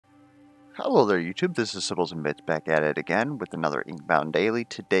Hello there, YouTube. This is Sibbles and Bits back at it again with another Inkbound daily.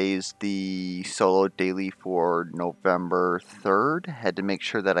 Today's the solo daily for November 3rd. Had to make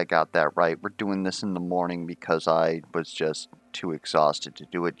sure that I got that right. We're doing this in the morning because I was just too exhausted to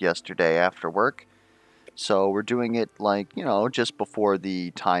do it yesterday after work. So we're doing it just before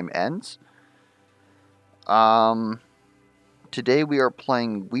the time ends. Today we are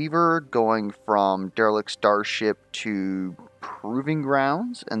playing Weaver, going from Derelict Starship to Proving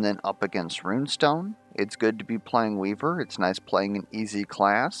Grounds, and then up against Runestone. It's good to be playing Weaver. It's nice playing an easy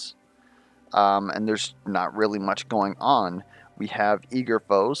class. And there's not really much going on. We have eager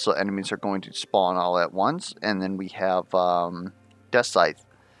foes, so enemies are going to spawn all at once, and then we have Death Scythe,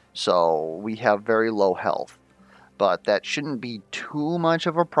 so we have very low health. But that shouldn't be too much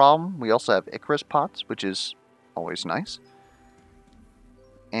of a problem. We also have Icarus Pots, which is always nice.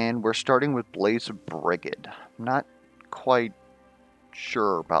 And we're starting with Blaze of Brigade. Not quite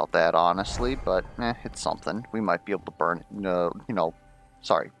sure about that, honestly, but it's something. We might be able to burn,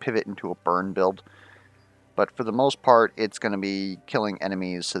 pivot into a burn build. But for the most part, it's going to be killing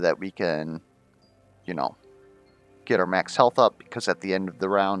enemies so that we can, get our max health up, because at the end of the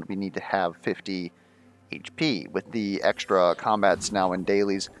round, we need to have 50 HP. With the extra combats now in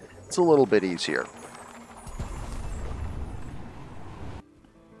dailies, it's a little bit easier.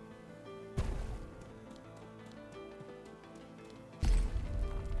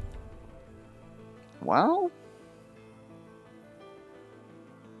 Well,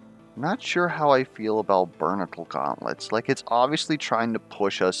 not sure how I feel about Burnicle Gauntlets. Like, it's obviously trying to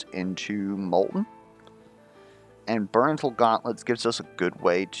push us into Molten, and Burnicle Gauntlets gives us a good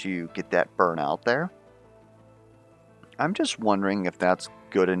way to get that burn out there. I'm just wondering if that's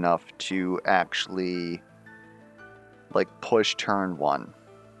good enough to actually, push turn 1.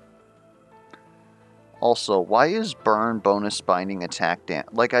 Also, why is burn bonus binding attack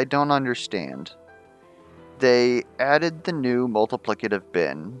damage? I don't understand. They added the new multiplicative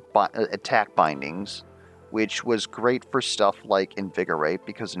attack bindings, which was great for stuff like Invigorate,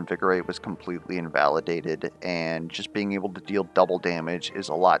 because Invigorate was completely invalidated, and just being able to deal double damage is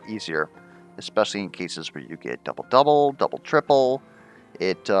a lot easier, especially in cases where you get double-double, double-triple.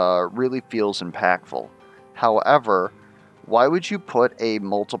 It really feels impactful. However, why would you put a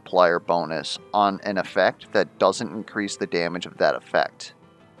multiplier bonus on an effect that doesn't increase the damage of that effect?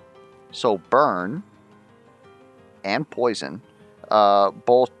 So burn and poison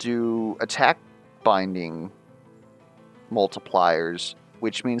both do attack binding multipliers,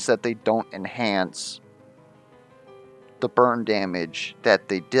 which means that they don't enhance the burn damage that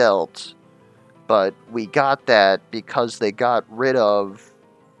they dealt, but we got that because they got rid of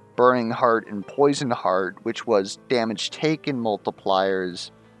Burning Heart and Poison Heart, which was damage taken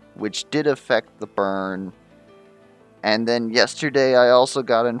multipliers, which did affect the burn. And then yesterday I also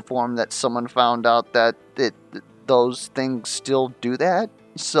got informed that someone found out that those things still do that,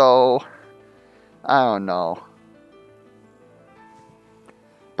 so I don't know.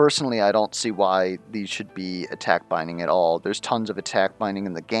 Personally, I don't see why these should be attack binding at all. There's tons of attack binding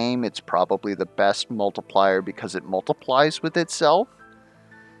in the game. It's probably the best multiplier because it multiplies with itself,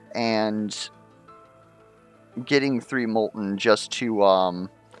 and getting 3 Molten just to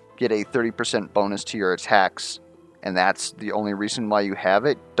get a 30% bonus to your attacks, and that's the only reason why you have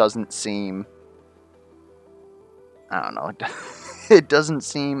it, doesn't seem... I don't know. It doesn't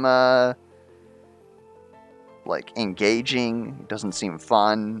seem, engaging. It doesn't seem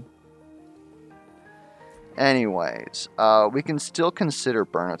fun. Anyways, we can still consider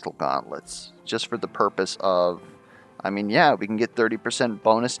Burnicle Gauntlets, just for the purpose of... I mean, yeah, we can get 30%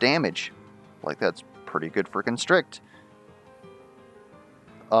 bonus damage. That's pretty good for Constrict.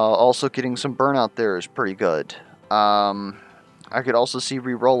 Also, getting some burnout there is pretty good. I could also see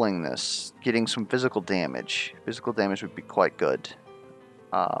re-rolling this, getting some physical damage. Physical damage would be quite good.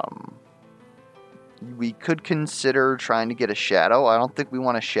 We could consider trying to get a Shadow. I don't think we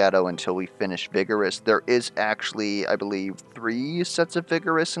want a Shadow until we finish Vigorous. There is actually, I believe, 3 sets of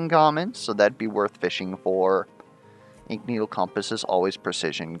Vigorous in common, so that'd be worth fishing for. Ink Needle Compass is always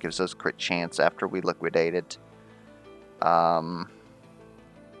precision, gives us crit chance after we liquidate it. Yeah,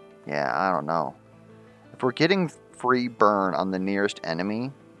 I don't know. If we're getting free burn on the nearest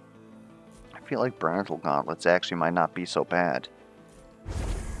enemy, I feel like Burnicle Gauntlets actually might not be so bad.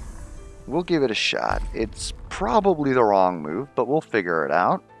 We'll give it a shot. It's probably the wrong move, but we'll figure it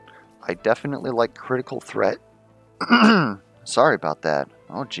out. I definitely like Critical Threat. Sorry about that.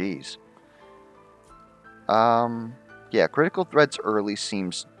 Oh, jeez. Yeah, Critical Threats early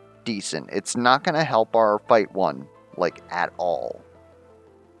seems decent. It's not going to help our Fight 1, at all.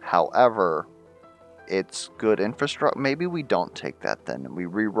 However, it's good infrastructure. Maybe we don't take that then. We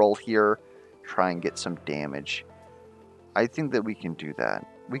re-roll here, try and get some damage. I think that we can do that.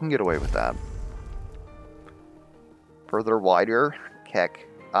 We can get away with that. Further wider, Keck.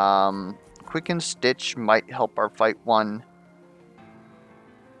 Quicken Stitch might help our fight one.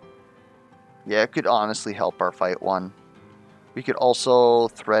 Yeah, it could honestly help our fight one. We could also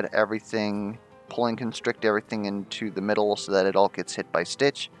thread everything, pull and constrict everything into the middle so that it all gets hit by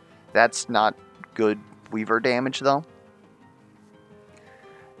Stitch. That's not good Weaver damage, though.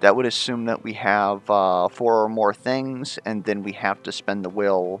 That would assume that we have 4 or more things, and then we have to spend the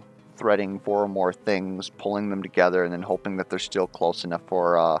will threading 4 or more things, pulling them together, and then hoping that they're still close enough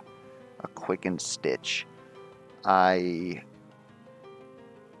for a Quicken Stitch. I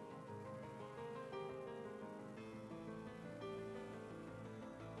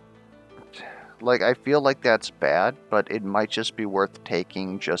feel like that's bad, but it might just be worth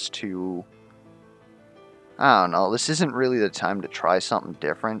taking just to... I don't know, this isn't really the time to try something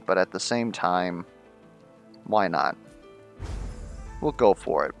different, but at the same time, why not? We'll go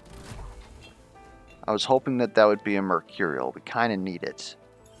for it. I was hoping that that would be a Mercurial. We kind of need it.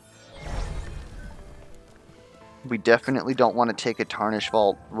 We definitely don't want to take a Tarnish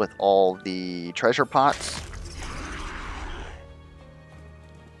Vault with all the treasure pots.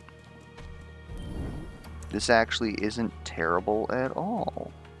 This actually isn't terrible at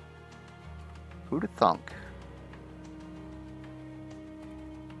all. Who'da thunk?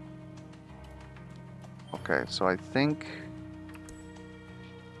 Okay, so I think...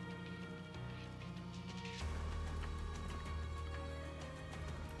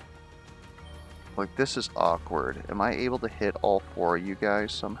 like, this is awkward. Am I able to hit all 4 of you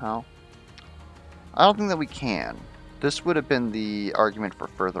guys somehow? I don't think that we can. This would have been the argument for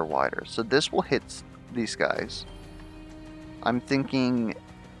further wider. So this will hit these guys. I'm thinking...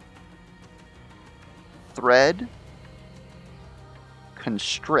 thread,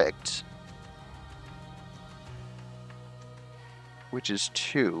 constrict, which is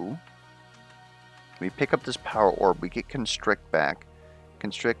 2. We pick up this power orb, we get constrict back.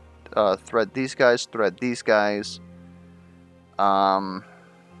 Constrict, thread these guys, thread these guys.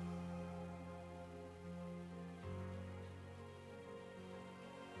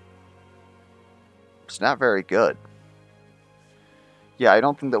 It's not very good. Yeah, I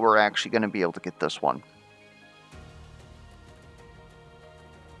don't think that we're actually going to be able to get this one.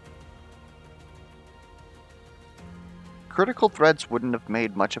 Critical threads wouldn't have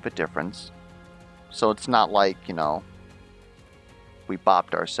made much of a difference. So it's not like, you know, we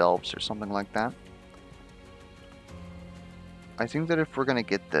bopped ourselves or something like that. I think that if we're going to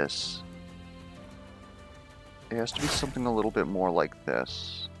get this, it has to be something a little bit more like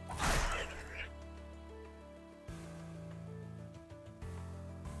this.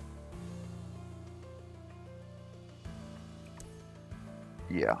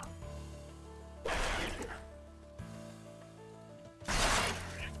 Yeah.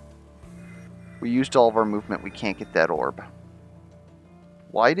 We used all of our movement. We can't get that orb.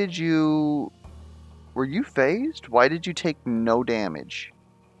 Why did you... were you phased? Why did you take no damage?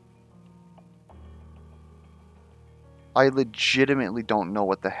 I legitimately don't know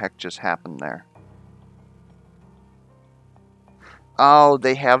what the heck just happened there. Oh,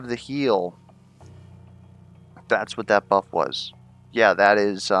 they have the heal. That's what that buff was. Yeah, that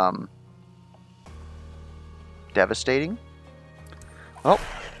is devastating. Oh,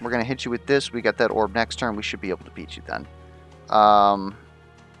 we're going to hit you with this. We got that orb next turn. We should be able to beat you then. I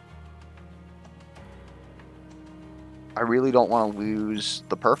really don't want to lose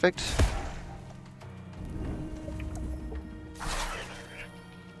the perfect.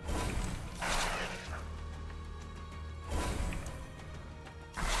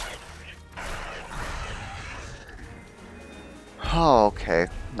 Oh, okay.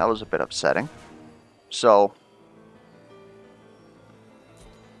 That was a bit upsetting. So,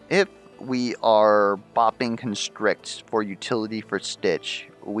 if we are bopping Constrict for utility for Stitch,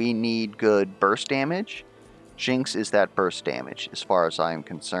 we need good burst damage. Jinx is that burst damage, as far as I am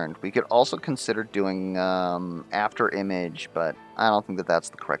concerned. We could also consider doing After Image, but I don't think that that's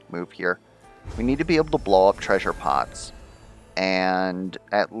the correct move here. We need to be able to blow up treasure pots, and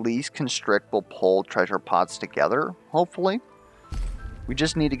at least Constrict will pull treasure pots together, hopefully. We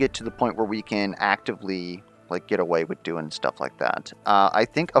just need to get to the point where we can actively get away with doing stuff like that. I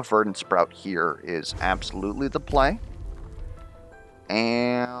think a Verdant Sprout here is absolutely the play.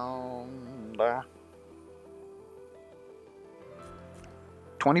 And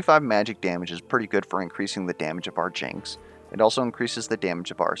 25 magic damage is pretty good for increasing the damage of our Jinx. It also increases the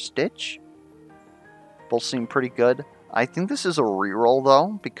damage of our Stitch. Both seem pretty good. I think this is a reroll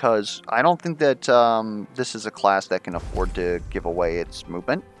though, because I don't think that this is a class that can afford to give away its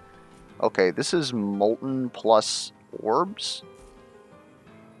movement. Okay, this is Molten plus Orbs.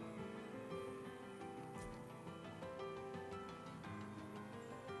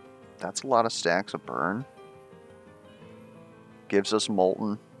 That's a lot of stacks of burn. Gives us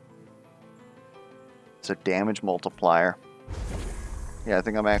Molten. It's a damage multiplier. Yeah, I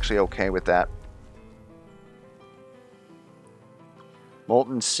think I'm actually okay with that.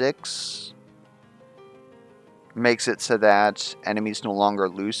 Molten 6 makes it so that enemies no longer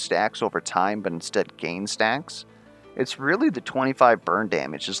lose stacks over time, but instead gain stacks. It's really the 25 burn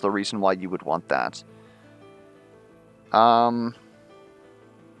damage is the reason why you would want that.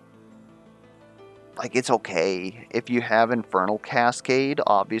 Like, it's okay. If you have Infernal Cascade,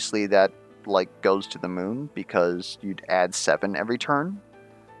 obviously that, like, goes to the moon, because you'd add 7 every turn.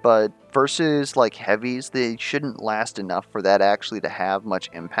 But versus, like, heavies, they shouldn't last enough for that actually to have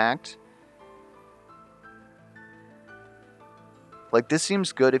much impact. Like, this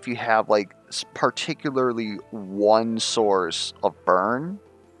seems good if you have, like, particularly one source of burn,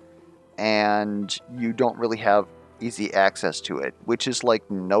 and you don't really have easy access to it, which is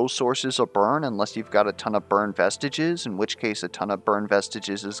like no sources of burn unless you've got a ton of burn vestiges, in which case a ton of burn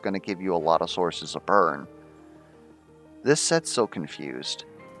vestiges is going to give you a lot of sources of burn. This set's so confused.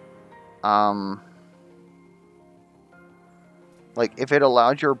 Like, if it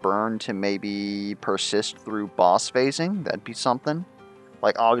allowed your burn to maybe persist through boss phasing, that'd be something.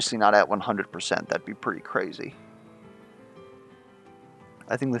 Like, obviously not at 100%, that'd be pretty crazy.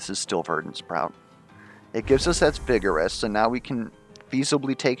 I think this is still Verdant Sprout. It gives us that Vigorous, so now we can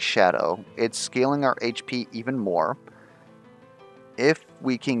feasibly take Shadow. It's scaling our HP even more. If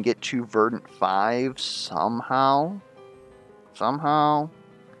we can get to Verdant 5 somehow,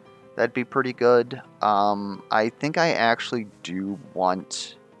 that'd be pretty good. I think I actually do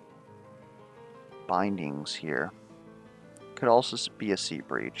want Bindings here. Could also be a Sea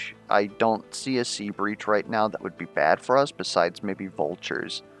Breach. I don't see a Sea Breach right now that would be bad for us, besides maybe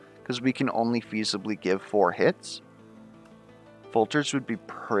Vultures. Because we can only feasibly give 4 hits. Vultures would be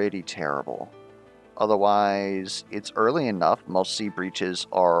pretty terrible. Otherwise, it's early enough. Most Sea Breaches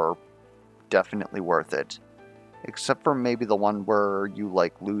are definitely worth it. Except for maybe the one where you,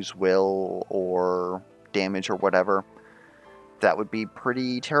 like, lose will or damage or whatever. That would be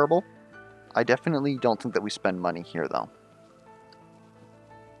pretty terrible. I definitely don't think that we spend money here, though.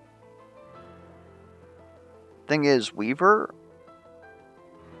 Thing is, Weaver,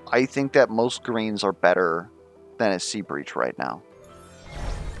 I think that most greens are better than a Sea Breach right now.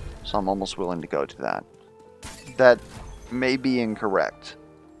 So I'm almost willing to go to that. That may be incorrect.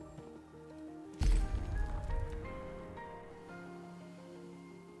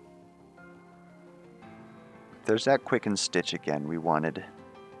 There's that Quicken Stitch again we wanted.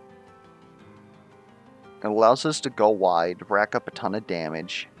 It allows us to go wide, rack up a ton of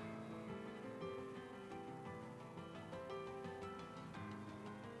damage.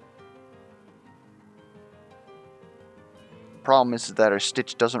 Problem is that our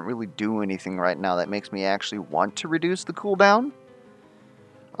Stitch doesn't really do anything right now that makes me actually want to reduce the cooldown.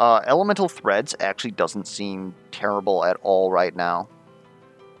 Elemental Threads actually doesn't seem terrible at all right now.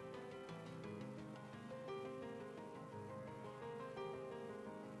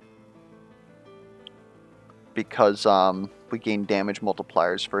 Because we gain damage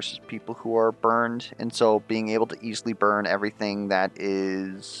multipliers versus people who are burned, and so being able to easily burn everything that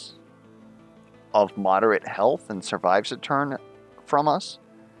is of moderate health and survives a turn from us,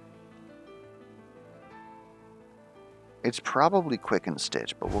 it's probably Quicken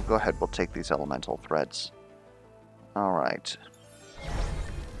Stitch, but we'll go ahead, we'll take these Elemental Threads. Alright.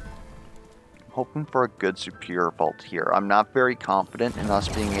 Hoping for a good Superior Vault here. I'm not very confident in us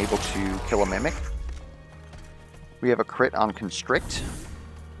being able to kill a Mimic. We have a crit on Constrict.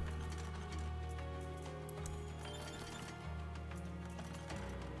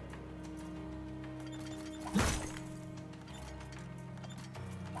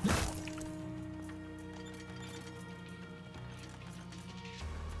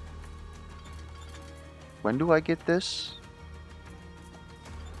 When do I get this?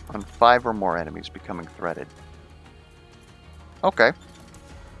 On 5 or more enemies becoming threatened. Okay.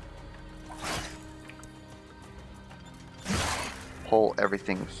 Pull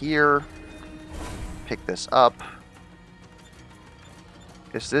everything here. Pick this up.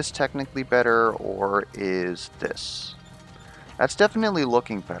 Is this technically better, or is this? That's definitely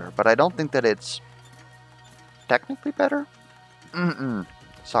looking better, but I don't think that it's technically better?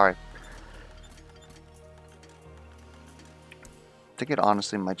 Sorry. think it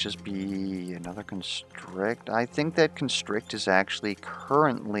honestly might just be another Constrict. I think that Constrict is actually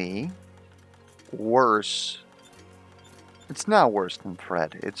currently worse. It's not worse than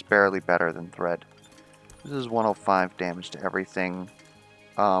Thread. It's barely better than Thread. This is 105 damage to everything.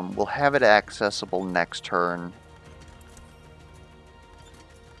 We'll have it accessible next turn.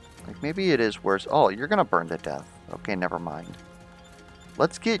 Like, maybe it is worse. Oh, you're gonna burn to death. Okay, never mind.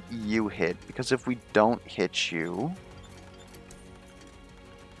 Let's get you hit, because if we don't hit you...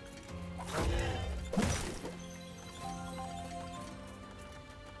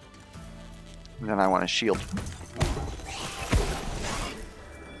 then I want to shield.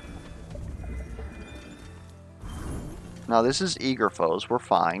 Now this is eager foes, we're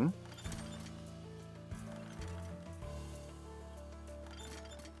fine.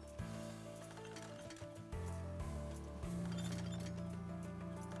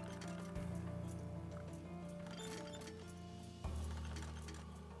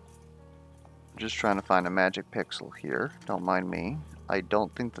 Just trying to find a magic pixel here, don't mind me. I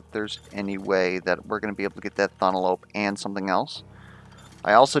don't think that there's any way that we're going to be able to get that Thunelope and something else.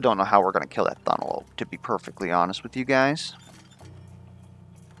 I also don't know how we're going to kill that Thunelope, to be perfectly honest with you guys.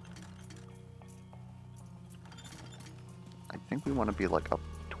 I think we want to be like up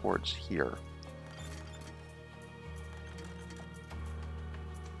towards here.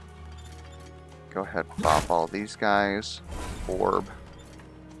 Go ahead, pop all these guys. Orb.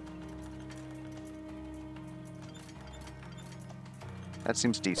 That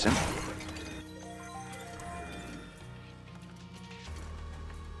seems decent.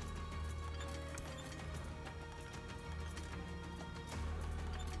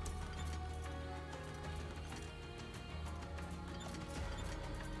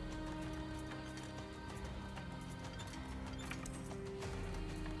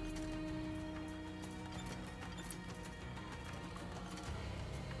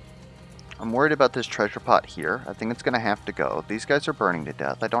 I'm worried about this treasure pot here. I think it's going to have to go. These guys are burning to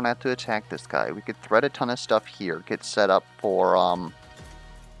death. I don't have to attack this guy. We could thread a ton of stuff here, get set up for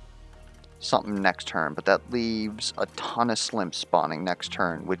something next turn, but that leaves a ton of slimps spawning next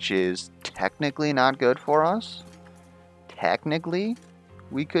turn, which is technically not good for us. Technically,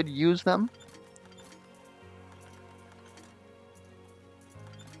 we could use them.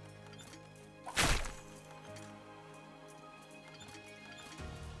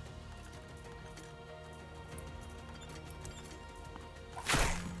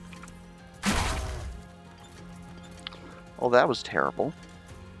 Oh, that was terrible.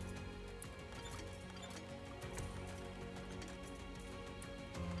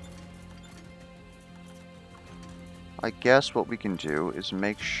 I guess what we can do is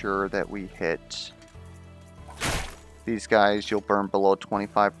make sure that we hit these guys. You'll burn below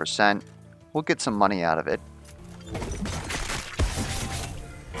 25%. We'll get some money out of it.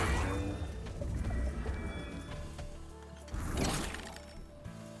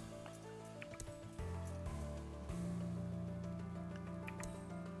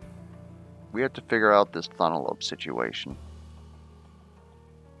 We have to figure out this Thunelope situation.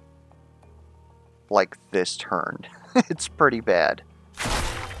 Like this turn. It's pretty bad.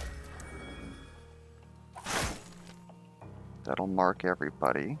 That'll mark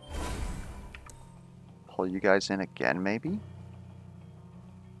everybody. Pull you guys in again, maybe?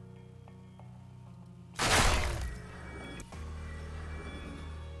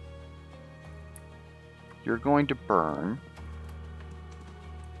 You're going to burn.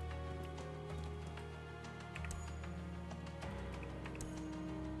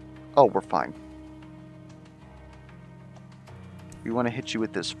 Oh, we're fine. We want to hit you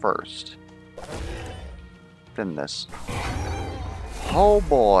with this first. Then this. Oh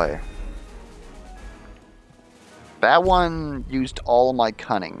boy. That one used all of my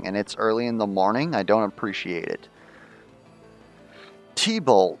cunning, and it's early in the morning. I don't appreciate it.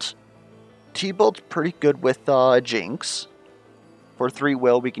 T-Bolt. T-Bolt's pretty good with Jinx. For 3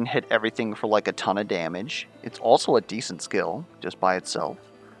 will, we can hit everything for like a ton of damage. It's also a decent skill, just by itself.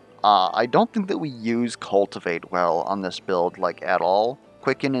 I don't think that we use Cultivate well on this build, like, at all.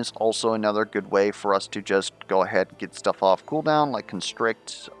 Quicken is also another good way for us to just go ahead and get stuff off cooldown, like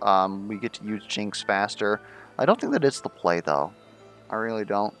Constrict. We get to use Jinx faster. I don't think that it's the play, though. I really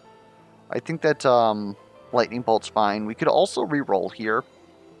don't. I think that Lightning Bolt's fine. We could also re-roll here.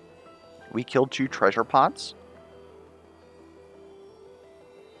 We killed 2 treasure pots.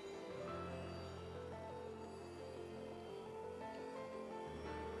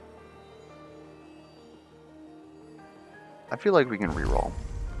 I feel like we can reroll.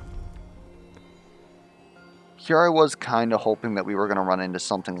 Here I was kind of hoping that we were going to run into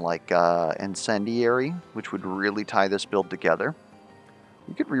something like Incendiary, which would really tie this build together.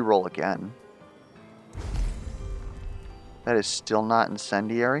 You could reroll again. That is still not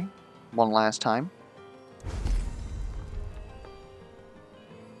incendiary. One last time.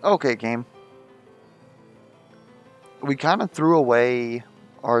 Okay, game. We kind of threw away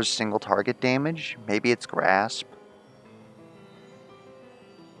our single target damage. Maybe it's grasp.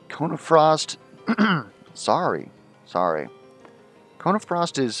 Cone of Frost. Sorry. Cone of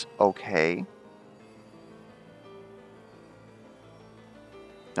Frost is okay.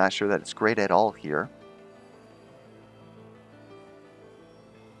 Not sure that it's great at all here.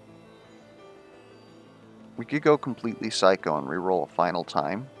 We could go completely psycho and reroll a final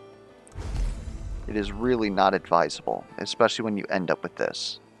time. It is really not advisable, especially when you end up with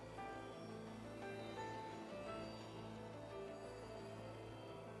this.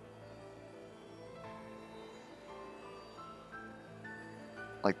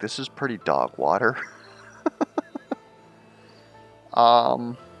 Like, this is pretty dog water.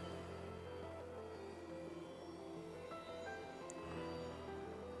 I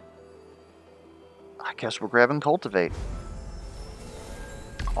guess we're grabbing Cultivate.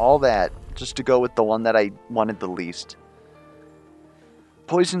 All that, just to go with the one that I wanted the least.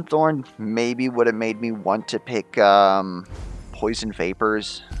 Poison Thorn maybe would have made me want to pick Poison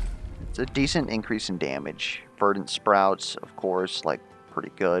Vapors. It's a decent increase in damage. Verdant Sprouts, of course, like,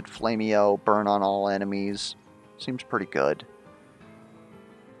 pretty good. Flameo, burn on all enemies. Seems pretty good.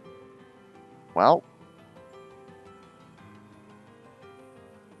 Well,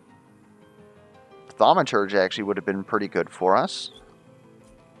 Thaumaturge actually would have been pretty good for us.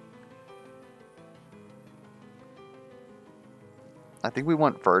 I think we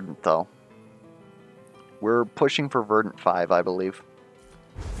want Verdant, though. We're pushing for Verdant 5, I believe.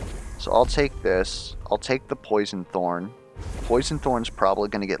 So I'll take this. I'll take the Poison Thorn. Poison Thorn's probably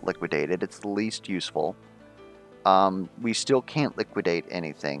going to get liquidated. It's the least useful. We still can't liquidate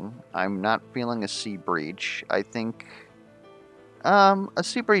anything. I'm not feeling a Sea Breach. I think a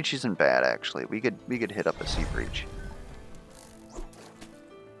Sea Breach isn't bad, actually. We could hit up a Sea Breach.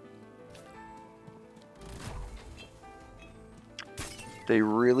 They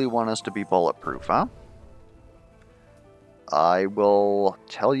really want us to be bulletproof, huh? I will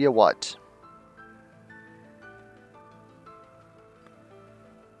tell you what.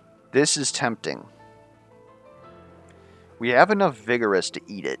 This is tempting. We have enough Vigorous to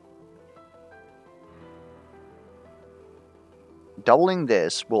eat it. Doubling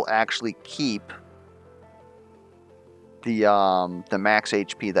this will actually keep the max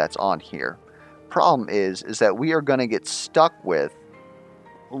HP that's on here. Problem is that we are going to get stuck with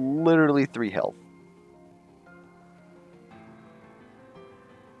literally 3 health.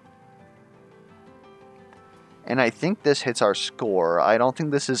 And I think this hits our score. I don't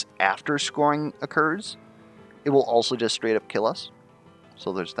think this is after scoring occurs. It will also just straight up kill us.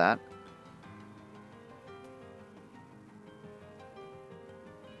 So there's that.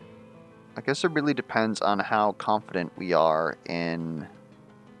 I guess it really depends on how confident we are in...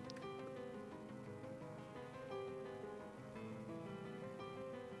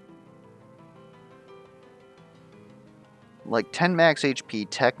 Like, 10 max HP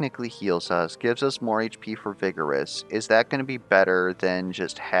technically heals us, gives us more HP for Vigorous. Is that going to be better than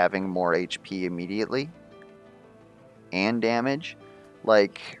just having more HP immediately? And damage?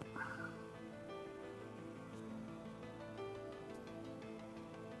 Like...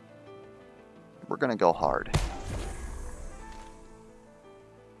 We're going to go hard.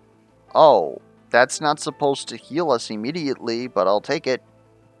 Oh, that's not supposed to heal us immediately, but I'll take it.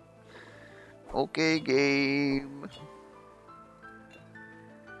 Okay, game.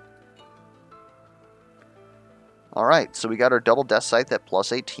 Alright, so we got our double Death Scythe at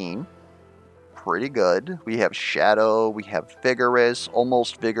plus 18. Pretty good. We have Shadow, we have Vigorous,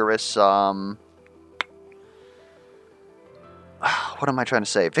 almost Vigorous, what am I trying to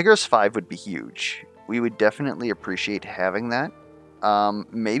say? Vigorous 5 would be huge. We would definitely appreciate having that.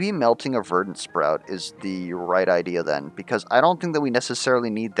 Maybe melting a Verdant Sprout is the right idea then, because I don't think that we necessarily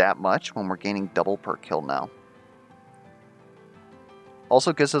need that much when we're gaining double per kill now.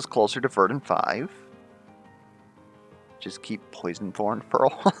 Also gets us closer to Verdant 5. Just keep Poison Thorn for a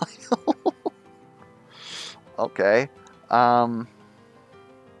while. Okay. I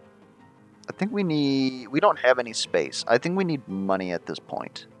think we don't have any space. I think we need money at this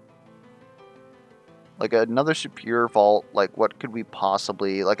point. Like another Superior Vault, like what could we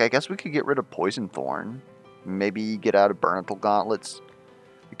possibly... Like I guess we could get rid of Poison Thorn. Maybe get out of Burnicle Gauntlets.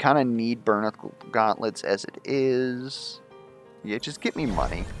 We kind of need Burnicle Gauntlets as it is. Yeah, just get me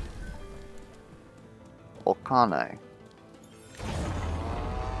money. Okane.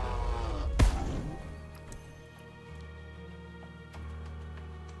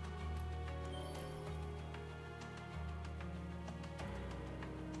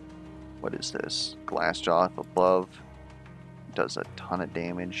 What is this? Glass jaw up above. Does a ton of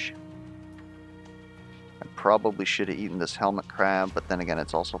damage. I probably should have eaten this helmet crab, but then again,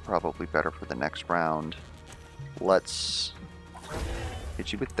 it's also probably better for the next round. Let's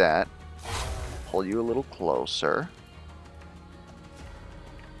hit you with that. Pull you a little closer.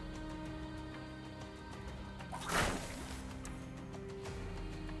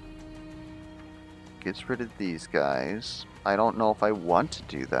 Gets rid of these guys. I don't know if I want to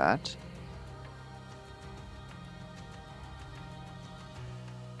do that.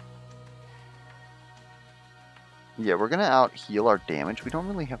 Yeah, we're gonna out heal our damage. We don't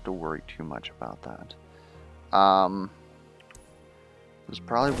really have to worry too much about that. There's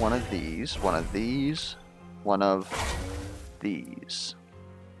probably one of these, one of these, one of these.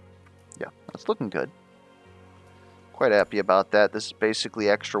 Yeah, that's looking good. Quite happy about that. This is basically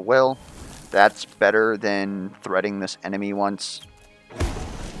extra will. That's better than threading this enemy once.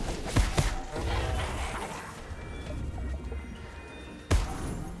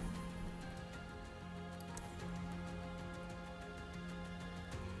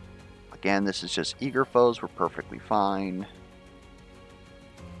 Again, this is just eager foes. We're perfectly fine.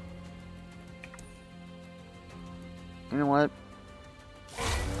 You know what?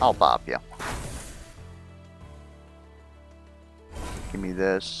 I'll bop you. Give me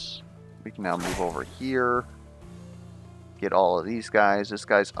this. We can now move over here. Get all of these guys. This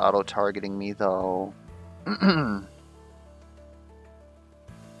guy's auto-targeting me, though.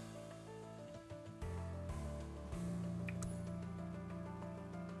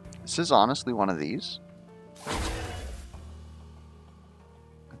 This is honestly one of these. I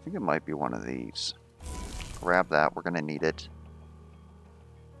think it might be one of these. Grab that. We're going to need it.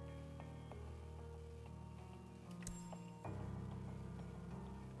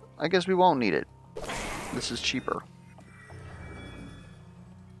 I guess we won't need it. This is cheaper.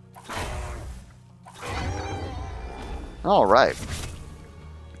 Alright.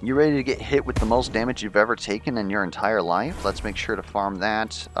 You ready to get hit with the most damage you've ever taken in your entire life? Let's make sure to farm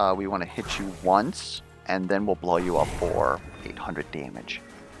that. We want to hit you once, and then we'll blow you up for 800 damage.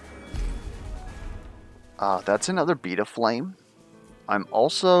 That's another Beta Flame. I'm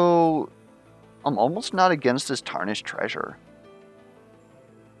almost not against this Tarnished Treasure.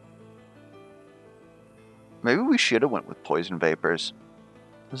 Maybe we should have went with Poison Vapors.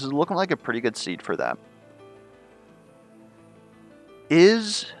 This is looking like a pretty good seed for that.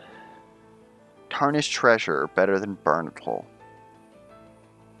 Is Tarnished Treasure better than Burnicle?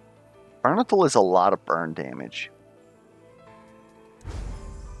 Burnicle is a lot of burn damage.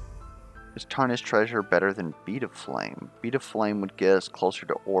 Is Tarnished Treasure better than Beta Flame? Beta Flame would get us closer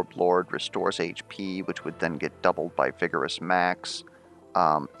to Orb Lord, restores HP, which would then get doubled by Vigorous Max.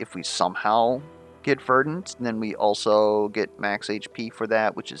 If we somehow get Verdant, then we also get max HP for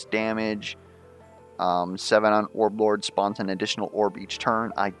that, which is damage. 7 on Orb Lord spawns an additional orb each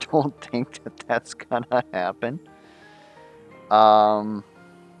turn. I don't think that that's gonna happen. I'm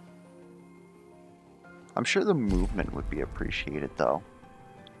sure the movement would be appreciated though.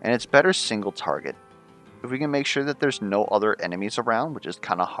 And it's better single target. If we can make sure that there's no other enemies around, which is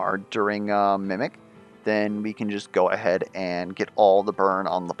kind of hard during Mimic, then we can just go ahead and get all the burn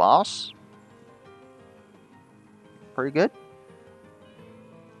on the boss. Pretty good.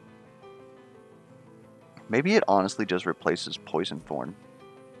 Maybe it honestly just replaces Poison Thorn.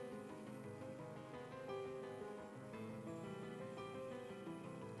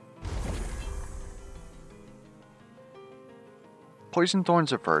 Poison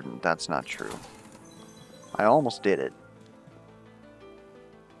Thorn's a verdant. That's not true. I almost did it.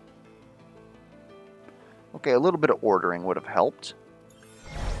 Okay, a little bit of ordering would have helped.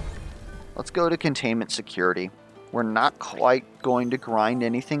 Let's go to Containment Security. We're not quite going to grind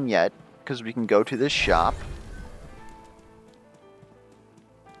anything yet, because we can go to this shop.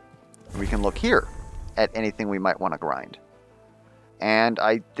 We can look here at anything we might want to grind. And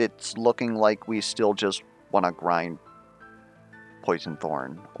it's looking like we still just want to grind Poison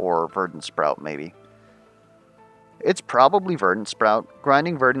Thorn or Verdant Sprout, maybe. It's probably Verdant Sprout.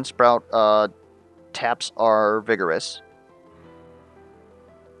 Grinding Verdant Sprout taps our Vigorous,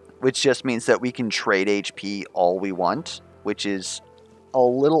 which just means that we can trade HP all we want, which is a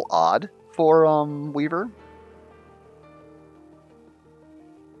little odd for Weaver.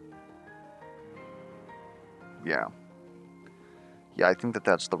 Yeah. Yeah, I think that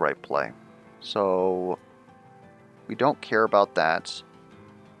that's the right play. So we don't care about that.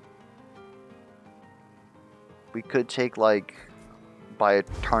 We could take, like, buy a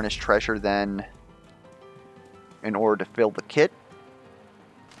Tarnished Treasure then in order to fill the kit.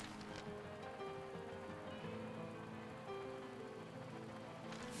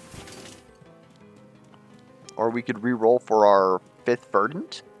 Or we could re-roll for our 5th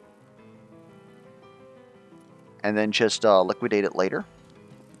Verdant. And then just liquidate it later.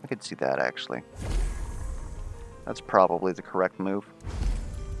 I could see that, actually. That's probably the correct move.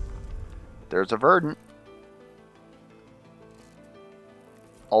 There's a Verdant.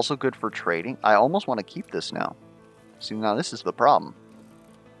 Also good for trading. I almost want to keep this now. See, now this is the problem.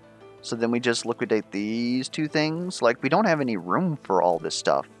 So then we just liquidate these 2 things. Like, we don't have any room for all this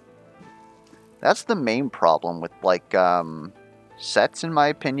stuff. That's the main problem with, like, sets, in my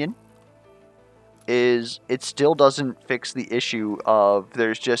opinion. Is it still doesn't fix the issue of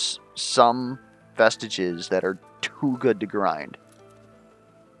there's just some vestiges that are too good to grind.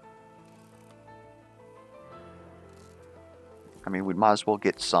 I mean, we might as well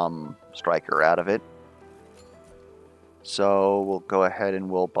get some striker out of it. So we'll go ahead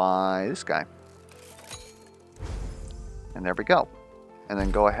and we'll buy this guy. And there we go. And then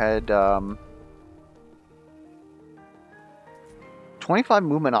go ahead. 25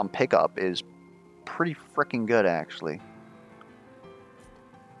 movement on pickup is pretty freaking good, actually.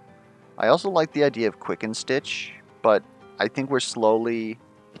 I also like the idea of Quicken Stitch, but I think we're slowly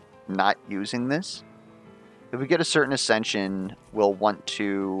not using this. If we get a certain ascension, we'll want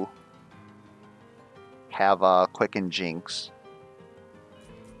to have a Quicken Jinx.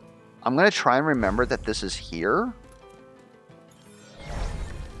 I'm going to try and remember that this is here.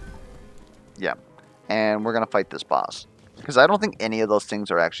 Yeah. And we're going to fight this boss. Because I don't think any of those things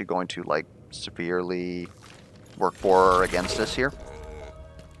are actually going to, like, severely work for or against us here.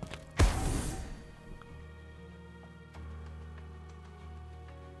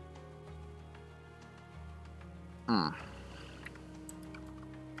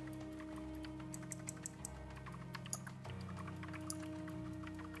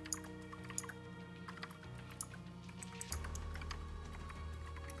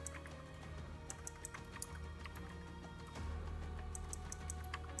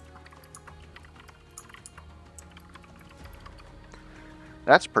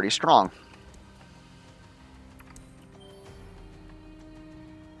 That's pretty strong.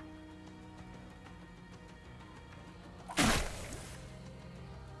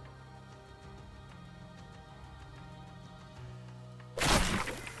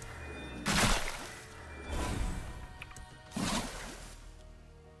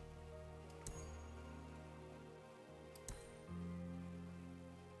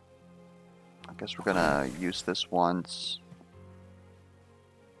 I guess we're gonna use this once.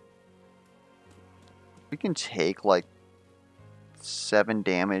 We can take like 7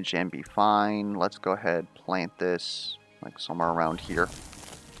 damage and be fine. Let's go ahead, plant this like somewhere around here.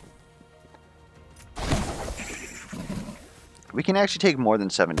 We can actually take more than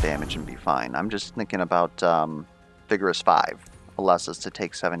 7 damage and be fine. I'm just thinking about Vigorous 5 allows us to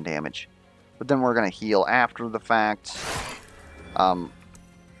take 7 damage. But then we're going to heal after the fact.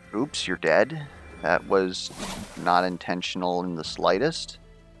 Oops, you're dead. That was not intentional in the slightest.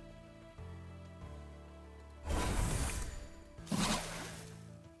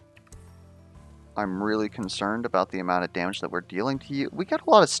 I'm really concerned about the amount of damage that we're dealing to you. We got a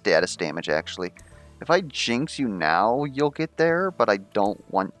lot of status damage, actually. If I jinx you now, you'll get there, but I don't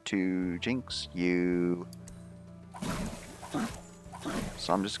want to jinx you.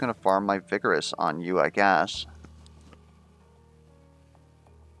 So I'm just going to farm my Vigorous on you, I guess.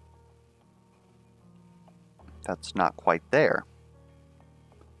 That's not quite there.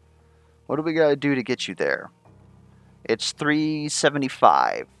 What do we got to do to get you there? It's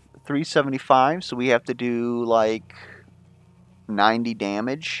 375. 375, so we have to do like 90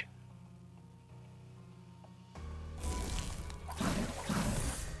 damage.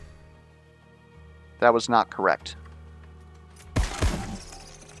 That was not correct.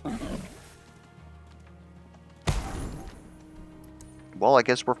 Well, I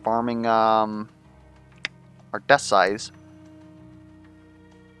guess we're farming our death size.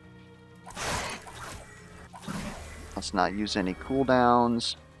 Let's not use any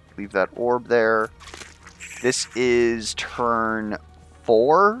cooldowns. Leave that orb there. This is turn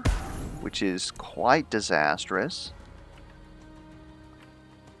 4, which is quite disastrous.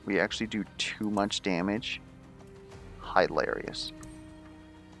 We actually do too much damage. Hilarious.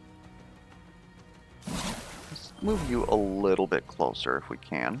 Let's move you a little bit closer if we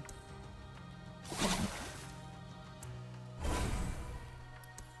can.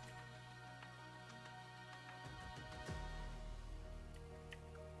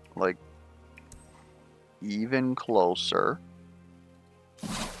 Like, even closer.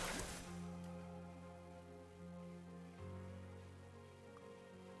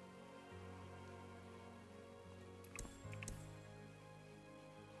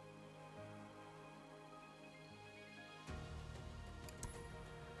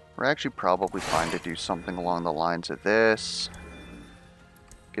 We're actually probably fine to do something along the lines of this.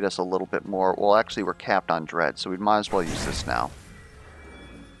 Get us a little bit more. Well, actually, we're capped on dread, so we might as well use this now.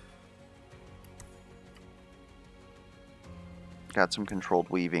 Got some controlled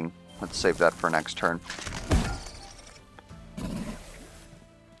weaving. Let's save that for next turn.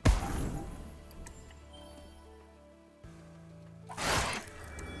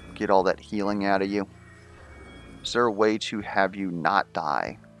 Get all that healing out of you. Is there a way to have you not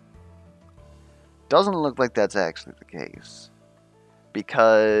die? Doesn't look like that's actually the case.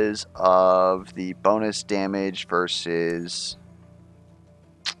 Because of the bonus damage versus...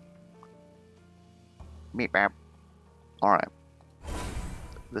 Meep map. Alright.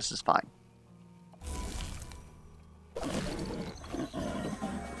 This is fine.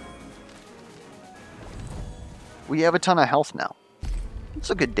 We have a ton of health now. It's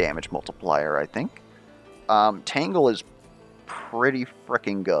a good damage multiplier, I think. Tangle is pretty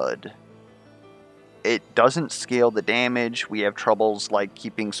freaking good. It doesn't scale the damage. We have troubles like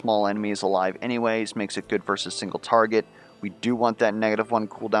keeping small enemies alive anyways. Makes it good versus single target. We do want that -1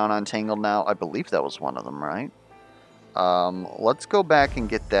 cooldown on Tangle now. I believe that was one of them, right? Let's go back and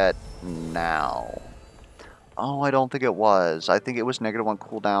get that now. Oh, I don't think it was. I think it was -1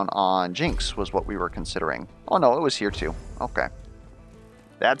 cooldown on Jinx was what we were considering. Oh no, it was here too. Okay.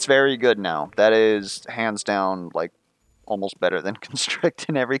 That's very good now. That is hands down like almost better than Constrict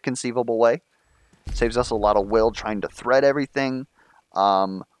in every conceivable way. Saves us a lot of will trying to thread everything.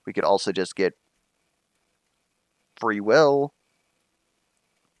 We could also just get free will.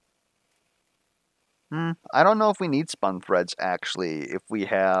 I don't know if we need spun threads, actually, if we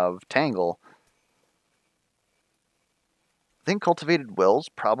have Tangle. I think Cultivated Will's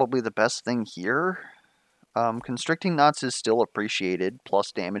probably the best thing here. Constricting Knots is still appreciated,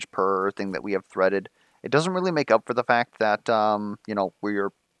 plus damage per thing that we have threaded. It doesn't really make up for the fact that, you know,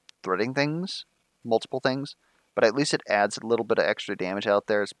 we're threading things, multiple things, but at least it adds a little bit of extra damage out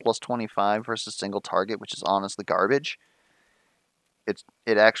there. It's plus 25 versus single target, which is honestly garbage.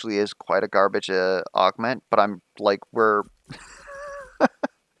 It actually is quite a garbage augment, but I'm like, we're...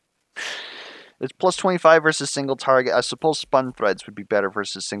 It's plus 25 versus single target. I suppose spun threads would be better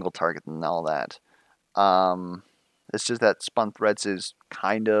versus single target than all that. It's just that spun threads is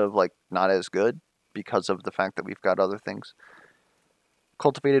kind of like not as good because of the fact that we've got other things.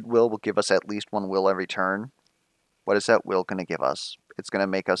 Cultivated Will give us at least 1 will every turn. What is that will going to give us? It's going to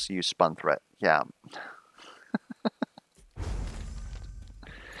make us use spun thread. Yeah.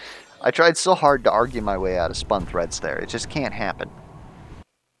 I tried so hard to argue my way out of spun threads there. It just can't happen.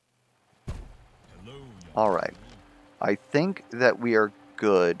 Alright. I think that we are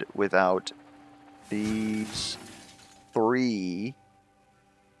good without these 3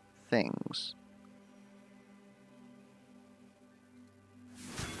 things.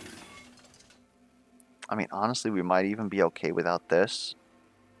 I mean, honestly, we might even be okay without this.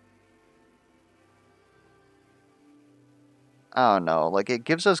 I don't know. Like, it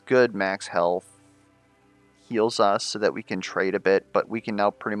gives us good max health. Heals us so that we can trade a bit, but we can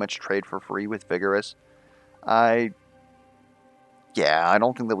now pretty much trade for free with Vigorous. Yeah, I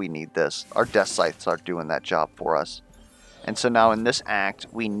don't think that we need this. Our Death Scythes are doing that job for us. And so now in this act,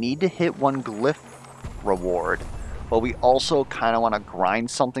 we need to hit 1 glyph reward, but we also kind of want to grind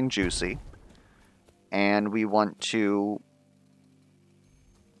something juicy. And we want to...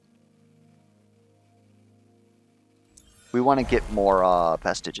 We want to get more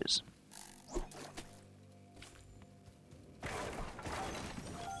vestiges.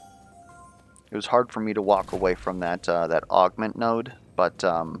 It was hard for me to walk away from that that augment node, but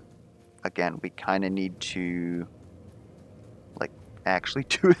again, we kind of need to like actually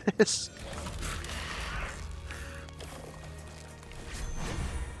do this.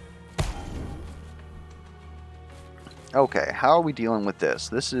 Okay, how are we dealing with this?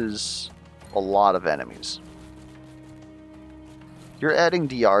 This is a lot of enemies. You're adding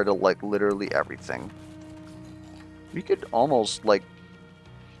DR to like literally everything. We could almost like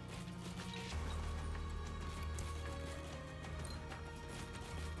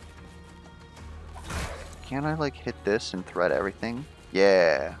can I like hit this and thread everything?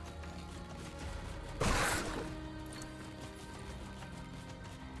 Yeah.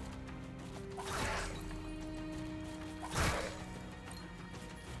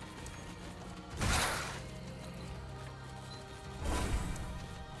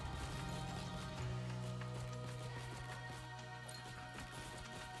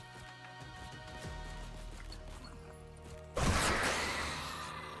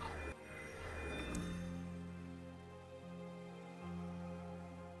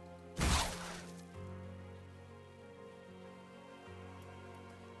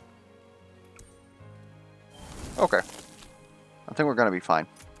 Okay. I think we're going to be fine.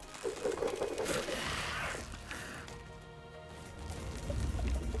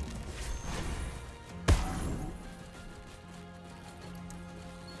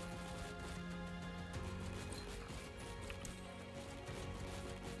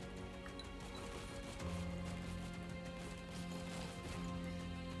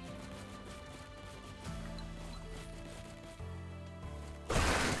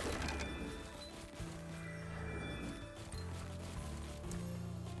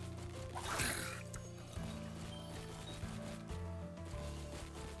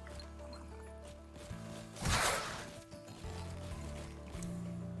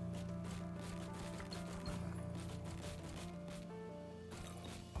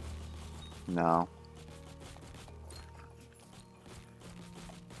 No.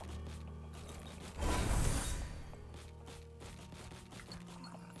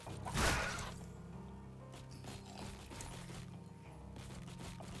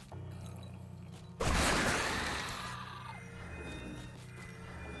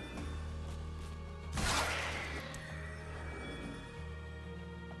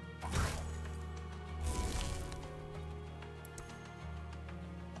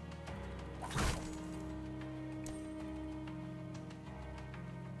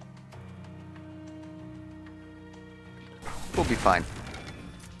 We'll be fine.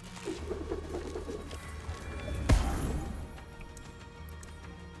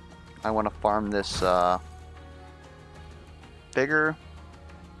 I want to farm this vigor.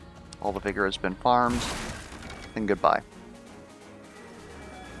 All the vigor has been farmed. And goodbye.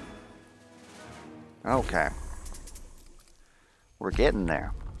 Okay. We're getting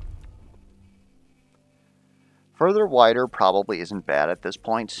there. Further wider probably isn't bad at this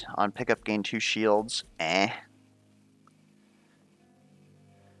point. On pickup, gain 2 shields.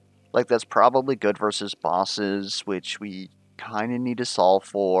 Like, that's probably good versus bosses, which we kind of need to solve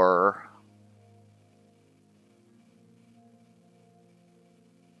for.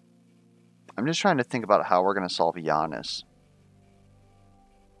 I'm just trying to think about how we're going to solve Giannis.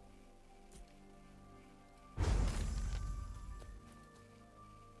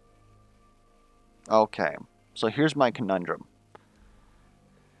 Okay, so here's my conundrum.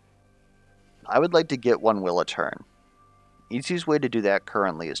 I would like to get 1 will a turn. Easiest way to do that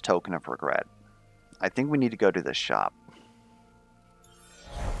currently is Token of Regret. I think we need to go to this shop.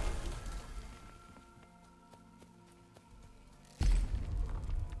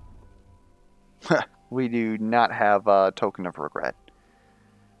 We do not have a Token of Regret.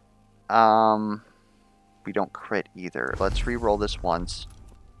 We don't crit either. Let's re-roll this once.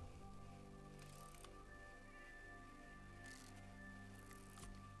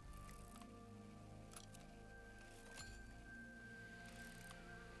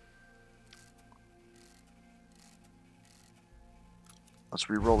 Let's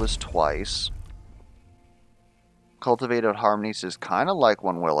re-roll this twice. Cultivated Harmonies is kind of like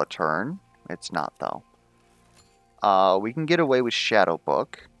 1 will a turn. It's not, though. We can get away with Shadow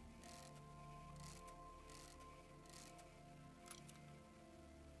Book.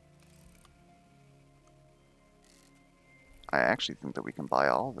 I actually think that we can buy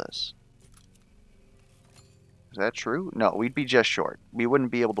all this. Is that true? No, we'd be just short. We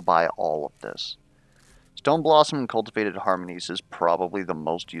wouldn't be able to buy all of this. Stone Blossom and Cultivated Harmonies is probably the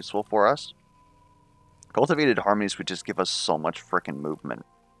most useful for us. Cultivated Harmonies would just give us so much frickin' movement.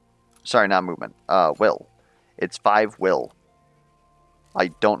 Sorry, not movement. Will. It's 5 will. I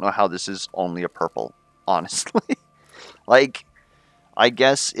don't know how this is only a purple, honestly. Like, I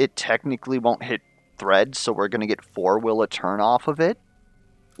guess it technically won't hit thread, so we're going to get 4 will a turn off of it.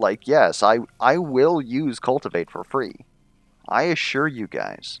 Like, yes, I will use Cultivate for free. I assure you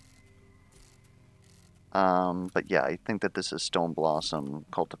guys. But yeah, I think that this is Stone Blossom,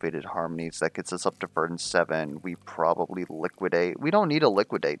 Cultivated Harmonies. That gets us up to Verdant 7. We probably liquidate. We don't need to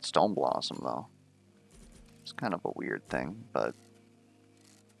liquidate Stone Blossom, though. It's kind of a weird thing, but...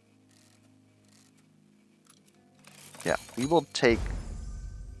 yeah, we will take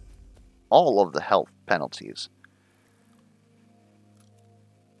all of the health penalties.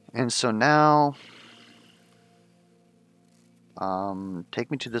 And so now...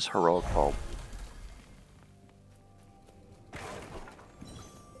 take me to this Heroic Vault.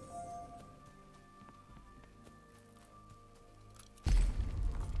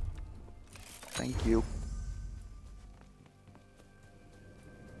 Thank you.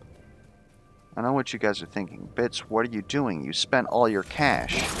 I know what you guys are thinking. Bits, what are you doing? You spent all your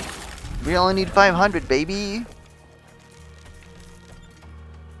cash. We only need 500, baby!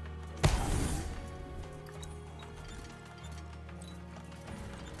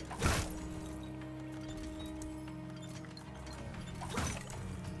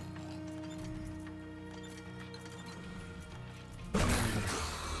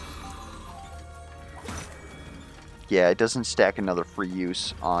 Yeah, it doesn't stack another free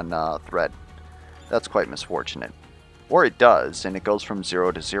use on thread. That's quite misfortunate. Or it does, and it goes from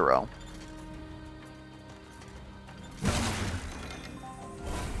 0 to 0.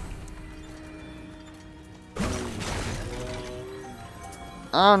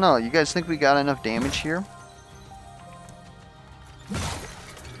 I don't know. You guys think we got enough damage here?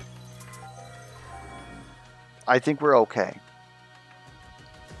 I think we're okay.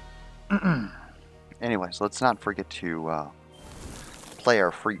 Anyways, let's not forget to play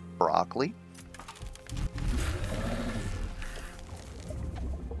our free broccoli.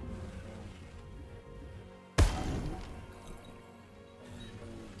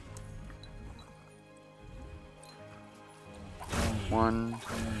 One,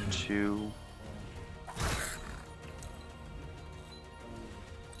 two.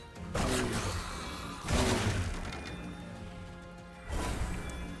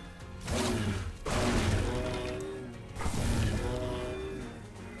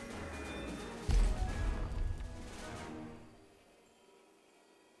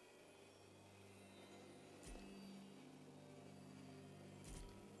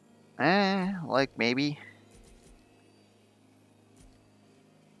 Like maybe.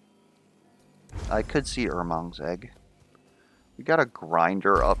 I could see Ermong's egg. We got a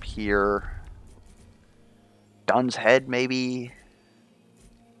grinder up here. Dun's head, maybe.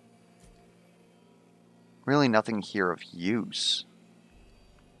 Really nothing here of use.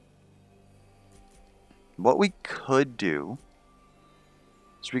 What we could do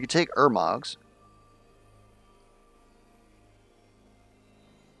is we could take Ermog's.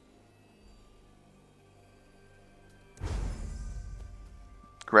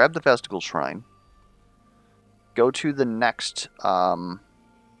 Grab the Vestigal Shrine. Go to the next, what am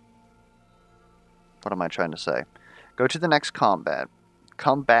I trying to say? Go to the next combat.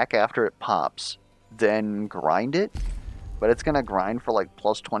 Come back after it pops. Then grind it. But it's going to grind for like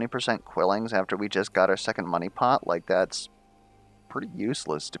plus 20% quillings after we just got our second money pot. Like, that's pretty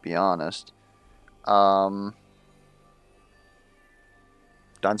useless, to be honest. Dun's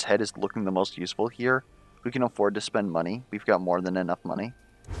head is looking the most useful here. We can afford to spend money. We've got more than enough money.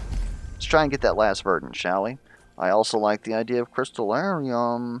 Let's try and get that last verdant, shall we? I also like the idea of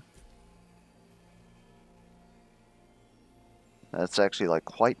Crystallarium. That's actually, like,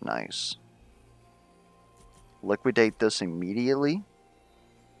 quite nice. Liquidate this immediately.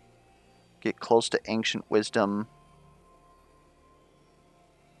 Get close to Ancient Wisdom.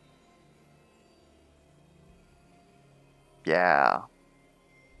 Yeah.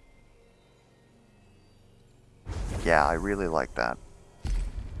 Yeah, I really like that.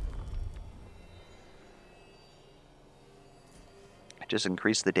 Just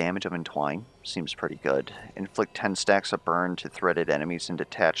increase the damage of Entwine. Seems pretty good. Inflict 10 stacks of burn to threaded enemies and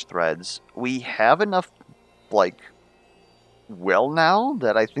detached threads. We have enough, like, will now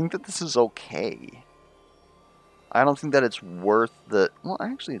that I think that this is okay. I don't think that it's worth the... Well,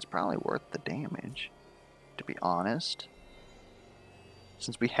 actually, it's probably worth the damage, to be honest.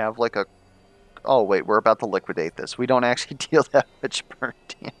 Since we have, like, a... Oh, wait, we're about to liquidate this. We don't actually deal that much burn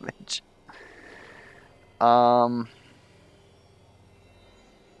damage.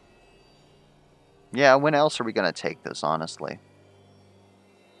 Yeah, when else are we going to take this, honestly?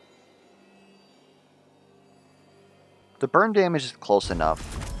 The burn damage is close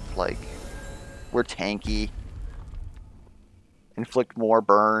enough. Like, we're tanky. Inflict more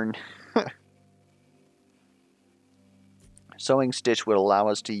burn. Sewing Stitch would allow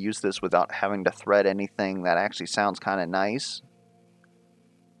us to use this without having to thread anything. That actually sounds kind of nice.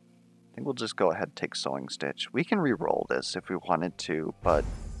 I think we'll just go ahead and take Sewing Stitch. We can re-roll this if we wanted to, but...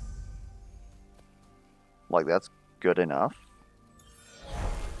 like, that's good enough.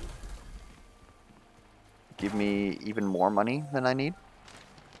 Give me even more money than I need.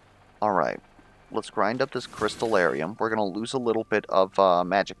 Alright. Let's grind up this Crystallarium. We're going to lose a little bit of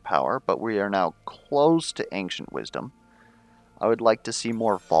magic power, but we are now close to Ancient Wisdom. I would like to see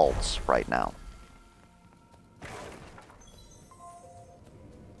more vaults right now.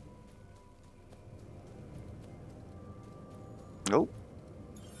 Oh.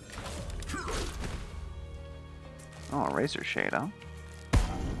 Oh, a Razor Shade, huh?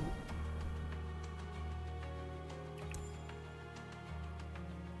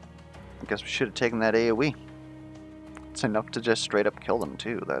 I guess we should have taken that AoE. It's enough to just straight up kill them,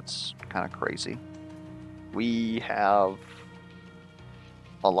 too. That's kind of crazy. We have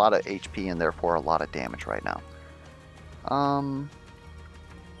a lot of HP and therefore a lot of damage right now.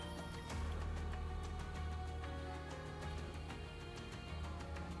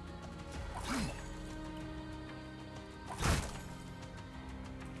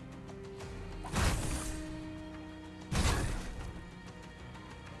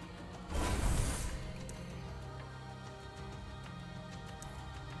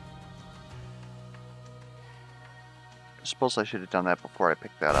 suppose I should have done that before I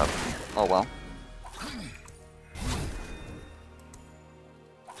picked that up. Oh well.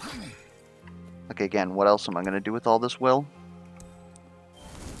 Okay, again, what else am I going to do with all this will?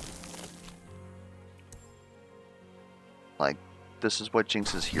 Like, this is what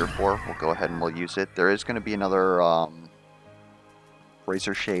Jinx is here for. We'll go ahead and we'll use it. There is going to be another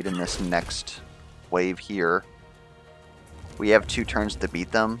Razor Shade in this next wave here. We have 2 turns to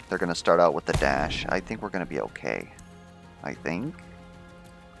beat them. They're going to start out with the dash. I think we're going to be okay. I think.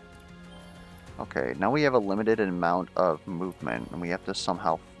 Okay, now we have a limited amount of movement, and we have to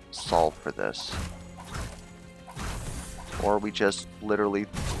somehow solve for this. Or we just literally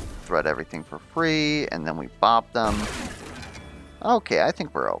thread everything for free, and then we bop them. Okay, I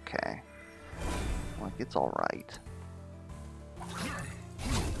think we're okay. Like, it's alright.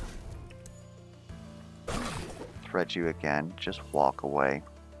 Thread you again, just walk away.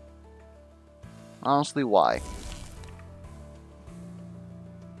 Honestly, why?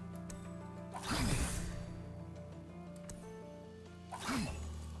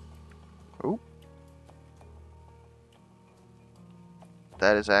 Ooh.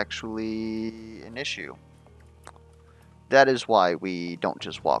 That is actually an issue. That is why we don't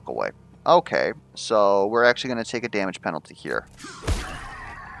just walk away. Okay, so we're actually going to take a damage penalty here.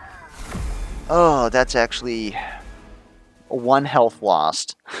 Oh, that's actually 1 health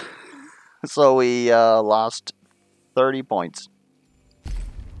lost. So we lost 30 points.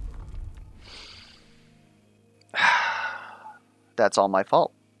 That's all my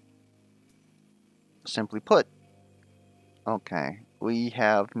fault. Simply put. Okay, we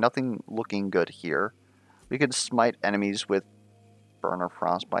have nothing looking good here. We could smite enemies with Burn or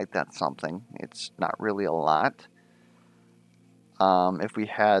Frostbite, that's something. It's not really a lot. If we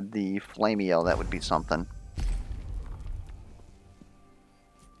had the Flameo, that would be something.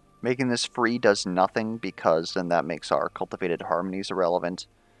 Making this free does nothing because then that makes our Cultivated Harmonies irrelevant.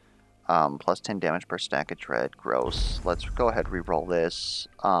 Plus 10 damage per stack of Dread. Gross. Let's go ahead and reroll this.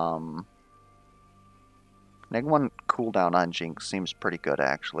 -1 cooldown on Jinx seems pretty good,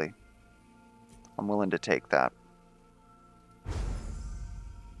 actually. I'm willing to take that.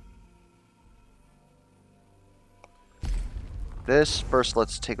 This, first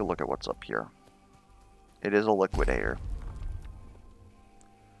let's take a look at what's up here. It is a Liquidator.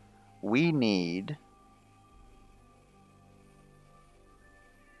 We need...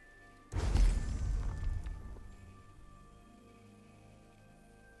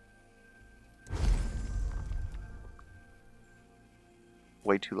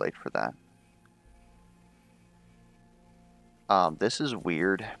 way too late for that. This is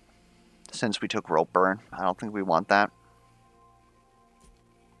weird. Since we took Rope Burn, I don't think we want that.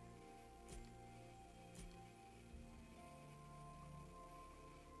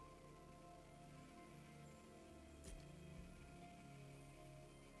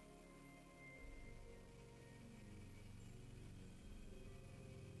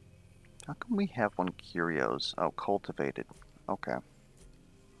 How come we have 1 Curios? Oh, Cultivated. Okay.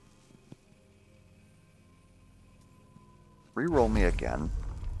 Reroll me again.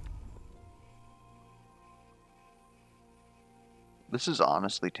 This is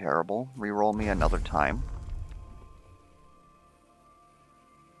honestly terrible. Reroll me another time.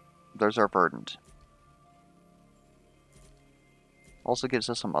 There's our Verdant. Also gives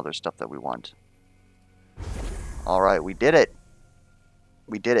us some other stuff that we want. Alright, we did it.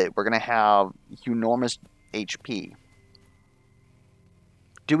 We did it. We're going to have enormous HP.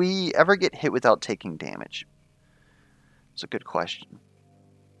 Do we ever get hit without taking damage? It's a good question.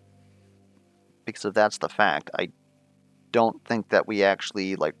 Because if that's the fact, I don't think that we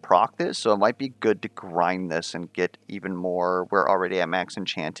actually like proc this, so it might be good to grind this and get even more. We're already at max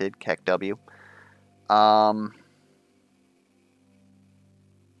enchanted, Keck W.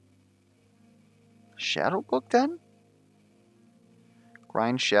 Shadow Book then?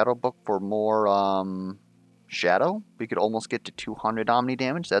 Grind Shadow Book for more Shadow. We could almost get to 200 Omni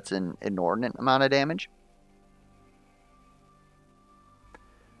damage. That's an inordinate amount of damage.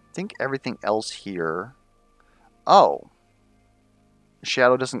 I think everything else here... Oh.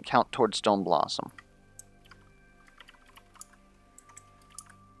 Shadow doesn't count towards Stone Blossom.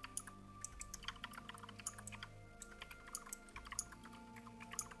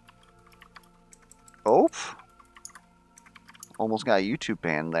 Oh. Almost got a YouTube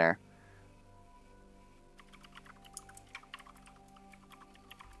ban there.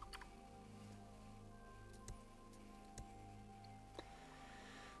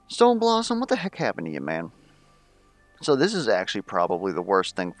 Stone Blossom, what the heck happened to you, man? So this is actually probably the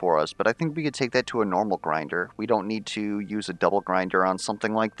worst thing for us, but I think we could take that to a normal grinder. We don't need to use a double grinder on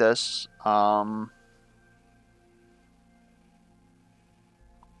something like this.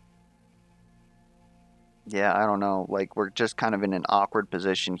 Yeah, I don't know. Like, we're just kind of in an awkward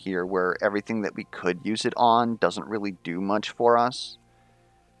position here where everything that we could use it on doesn't really do much for us.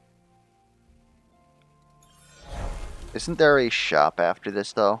 Isn't there a shop after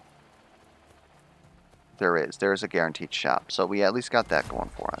this, though? There is. There is a guaranteed shop. So we at least got that going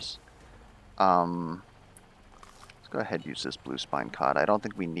for us. Let's go ahead and use this blue spine cod. I don't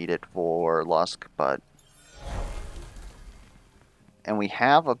think we need it for Lusk, but... And we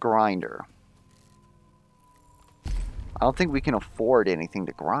have a grinder. I don't think we can afford anything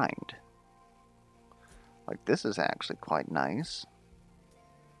to grind. Like, this is actually quite nice.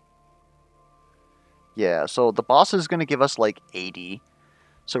 Yeah, so the boss is going to give us like 80.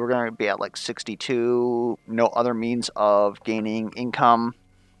 So we're going to be at like 62. No other means of gaining income.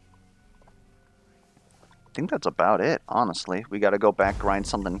 I think that's about it, honestly. We got to go back, grind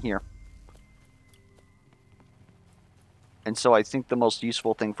something here. And so I think the most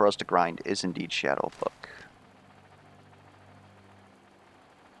useful thing for us to grind is indeed Shadow Book.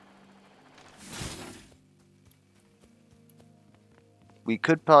 We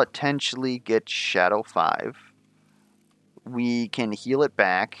could potentially get Shadow 5. We can heal it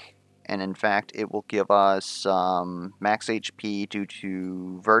back, and in fact, it will give us max HP due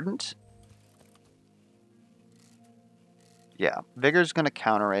to Verdant. Yeah, Vigor's going to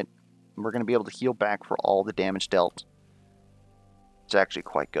counter it. We're going to be able to heal back for all the damage dealt. It's actually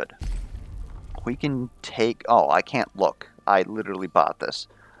quite good. We can take... Oh, I can't look. I literally bought this.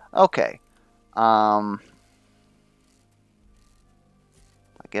 Okay. I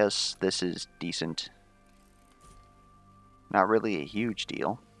guess this is decent. Not really a huge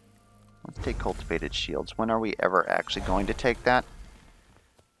deal. Let's take Cultivated Shields. When are we ever actually going to take that?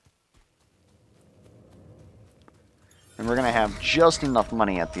 And we're going to have just enough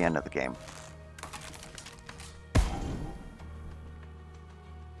money at the end of the game.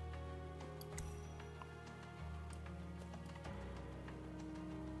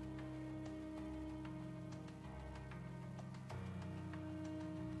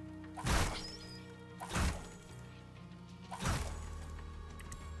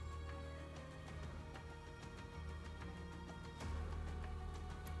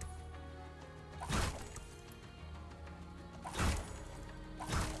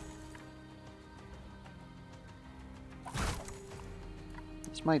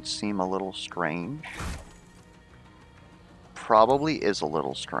 This might seem a little strange. Probably is a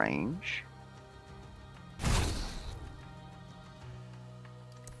little strange.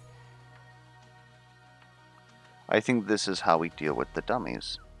 I think this is how we deal with the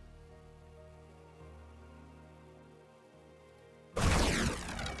dummies.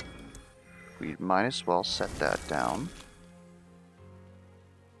 We might as well set that down.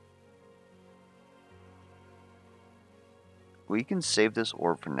 We can save this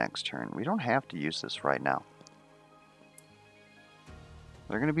orb for next turn. We don't have to use this right now.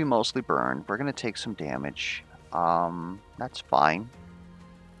 They're going to be mostly burned. We're going to take some damage. That's fine.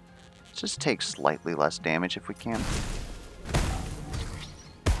 Let's just take slightly less damage if we can.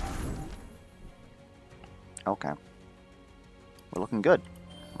 Okay. We're looking good.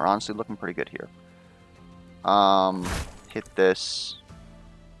 We're honestly looking pretty good here. Hit this.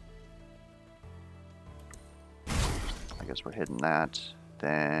 I guess we're hitting that.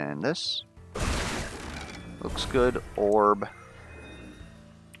 Then this. Looks good. Orb.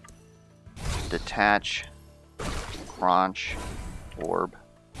 Detach. Crunch. Orb.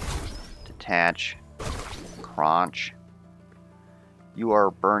 Detach. Crunch. You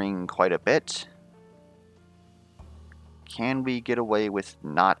are burning quite a bit. Can we get away with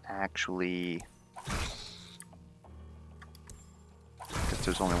not actually... Because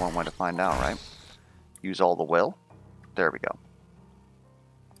there's only one way to find out, right? Use all the will. There we go.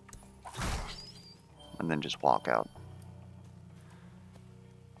 And then just walk out.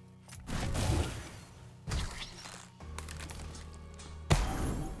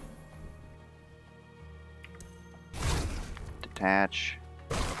 Detach.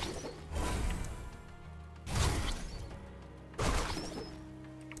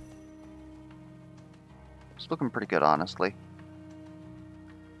 It's looking pretty good, honestly.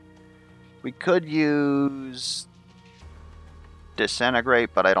 We could use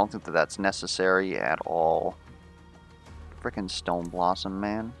Disintegrate, but I don't think that that's necessary at all. Frickin' Stone Blossom,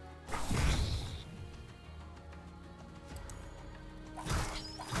 man.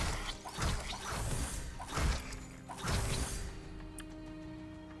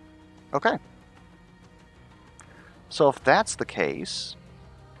 Okay. So if that's the case,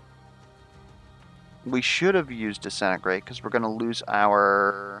 we should have used Disintegrate because we're going to lose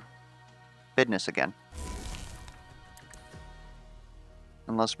our fitness again.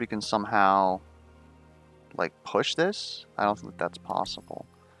 Unless we can somehow like, push this? I don't think that's possible.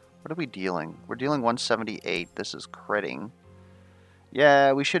 What are we dealing? We're dealing 178. This is critting.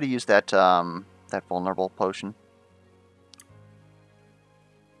 Yeah, we should have used that, that vulnerable potion.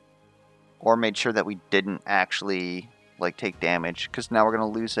 Or made sure that we didn't actually, like, take damage. Because now we're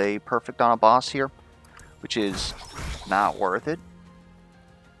going to lose a perfect on a boss here. Which is not worth it.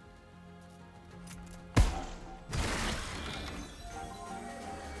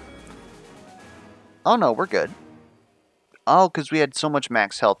 Oh no, we're good. Oh, because we had so much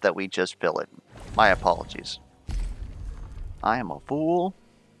max health that we just fill it. My apologies. I am a fool.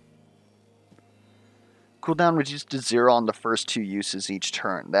 Cooldown reduced to 0 on the first 2 uses each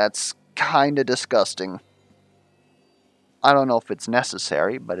turn. That's kinda disgusting. I don't know if it's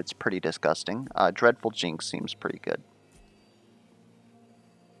necessary, but it's pretty disgusting. Dreadful Jinx seems pretty good.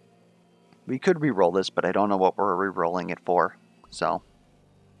 We could re-roll this, but I don't know what we're re-rolling it for. So,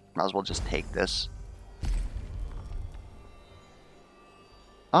 might as well just take this.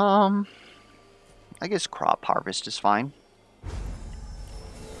 I guess Crop Harvest is fine.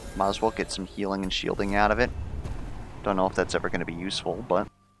 Might as well get some healing and shielding out of it. Don't know if that's ever going to be useful, but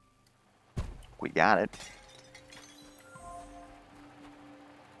we got it.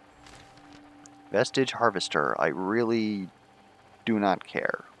 Vestige Harvester. I really do not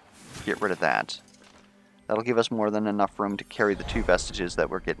care. Get rid of that. That'll give us more than enough room to carry the 2 vestiges that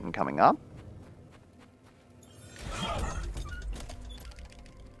we're getting coming up.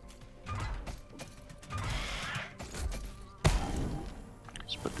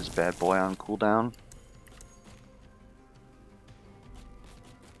 Let's put this bad boy on cooldown.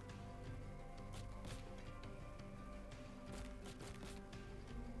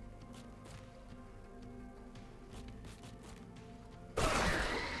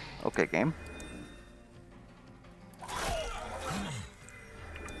 Okay, game.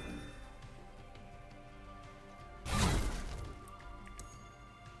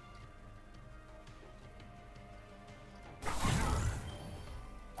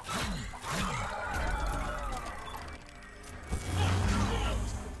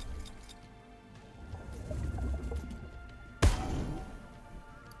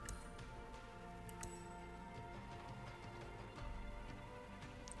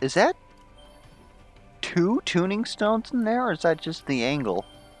 Is that 2 tuning stones in there, or is that just the angle?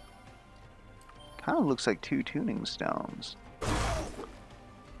 Kind of looks like 2 tuning stones.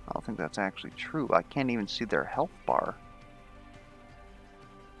 I don't think that's actually true. I can't even see their health bar.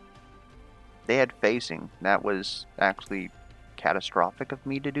 They had phasing. That was actually catastrophic of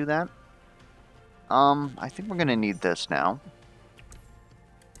me to do that. I think we're gonna need this now.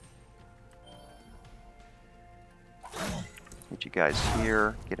 Get you guys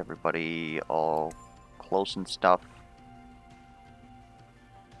here, get everybody all close and stuff.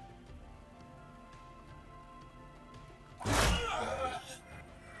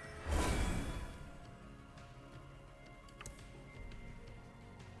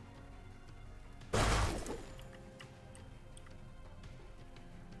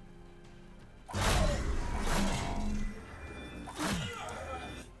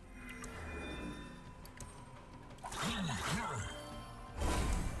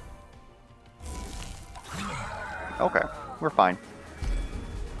 Okay, we're fine.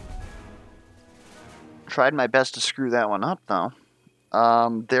 Tried my best to screw that one up, though.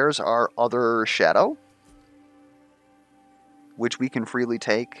 There's our other shadow, which we can freely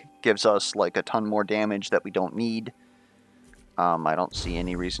take. Gives us, like, a ton more damage that we don't need. I don't see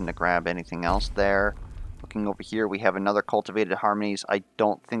any reason to grab anything else there. Looking over here, we have another Cultivated Harmonies. I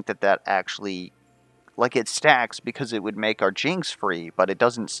don't think that that actually... Like, it stacks because it would make our Jinx free, but it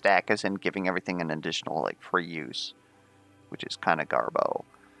doesn't stack as in giving everything an additional, like, free use, which is kind of garbo.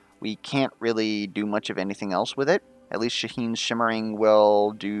 We can't really do much of anything else with it. At least Shaheen's Shimmering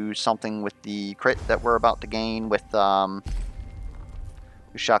will do something with the crit that we're about to gain with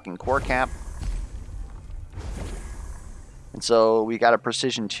Shocking Core Cap. And so we got a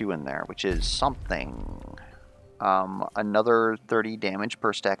Precision 2 in there, which is something. Another 30 damage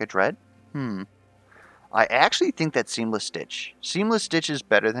per stack of Dread. I actually think that's Seamless Stitch. Seamless Stitch is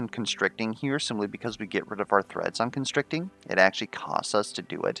better than Constricting here, simply because we get rid of our threads on Constricting. It actually costs us to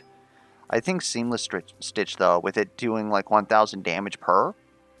do it. I think Seamless Stitch, though, with it doing like 1,000 damage per,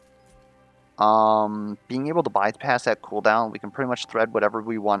 being able to bypass that cooldown, we can pretty much thread whatever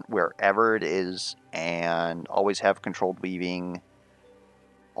we want wherever it is, and always have controlled weaving,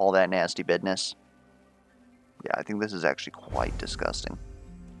 all that nasty business. Yeah, I think this is actually quite disgusting.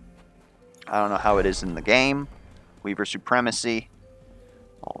 I don't know how it is in the game. Weaver Supremacy.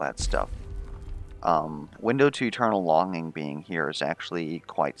 All that stuff. Window to Eternal Longing being here is actually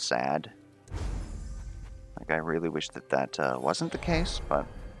quite sad. I really wish that that wasn't the case, but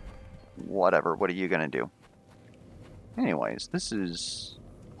whatever. What are you going to do? Anyways, this has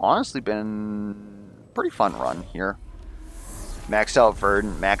honestly been a pretty fun run here. Maxed out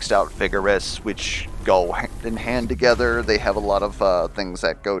Verdant, maxed out Vigorous, which go hand in hand together. They have a lot of things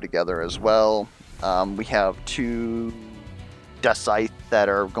that go together as well. We have 2 Decite that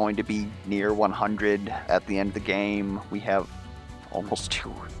are going to be near 100 at the end of the game. We have almost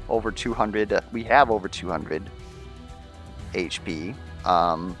over 200. We have over 200 HP.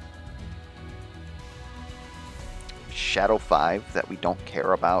 Shadow 5 that we don't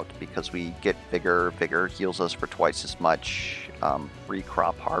care about because we get Vigor. Vigor heals us for twice as much. Free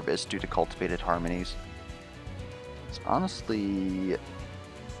Crop Harvest due to Cultivated Harmonies. It's honestly,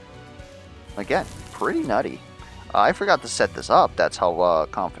 again, pretty nutty. I forgot to set this up. That's how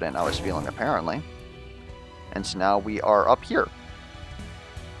confident I was feeling, apparently. And so now we are up here.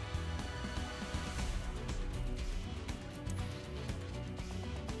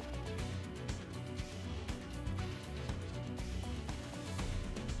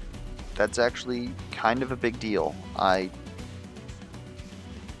 That's actually kind of a big deal. I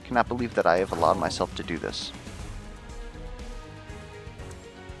cannot believe that I have allowed myself to do this.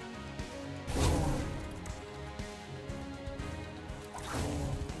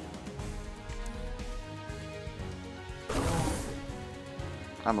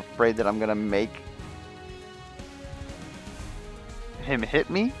 I'm afraid that I'm gonna make him hit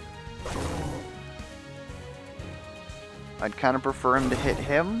me. I'd kind of prefer him to hit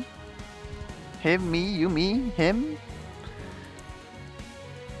him. Him, me, you, me, him.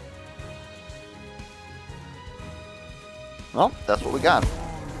 Well, that's what we got.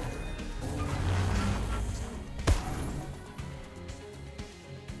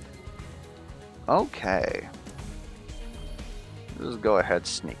 Okay. Let's go ahead and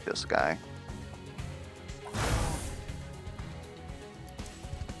sneak this guy.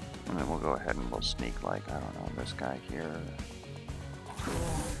 And then we'll go ahead and we'll sneak, like, I don't know, this guy here.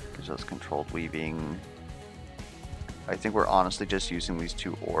 Gives us controlled weaving. I think we're honestly just using these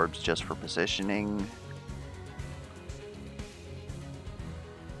 2 orbs just for positioning.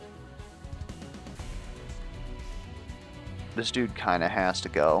 This dude kind of has to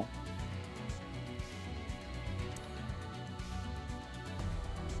go.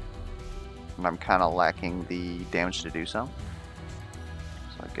 And I'm kind of lacking the damage to do so.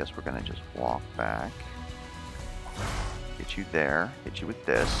 So I guess we're going to just walk back. Hit you there. Hit you with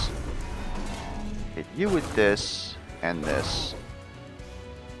this. Hit you with this. And this.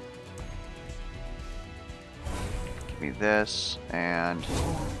 Give me this. And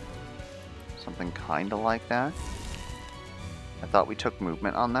something kind of like that. I thought we took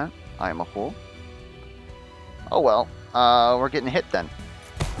movement on that. I am a fool. Oh well. We're getting hit then.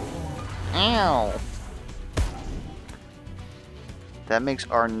 Ow! That makes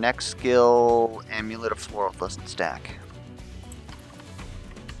our next skill Amulet of Floral doesn't stack.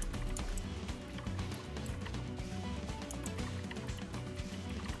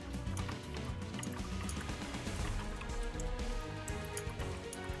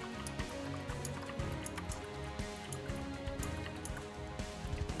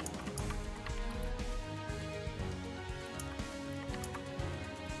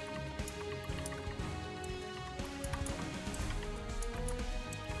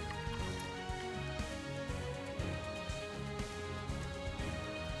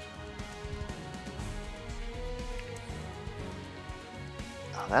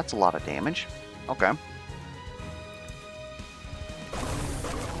 That's a lot of damage. Okay.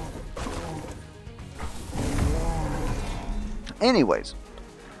 Anyways,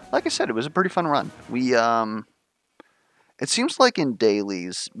 like I said, it was a pretty fun run. We, it seems like in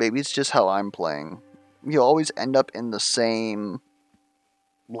dailies, maybe it's just how I'm playing, you always end up in the same,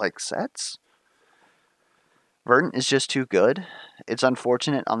 like, sets. Verdant is just too good. It's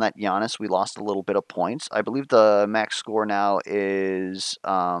unfortunate on that Giannis we lost a little bit of points. I believe the max score now is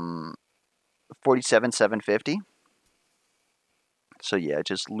 47,750. So yeah,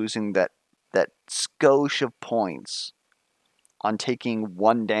 just losing that skosh of points on taking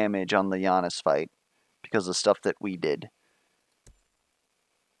 1 damage on the Giannis fight because of stuff that we did.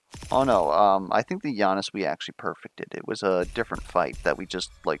 Oh no, I think the Giannis we actually perfected. It was a different fight that we just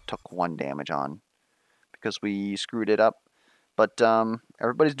like took 1 damage on because we screwed it up. But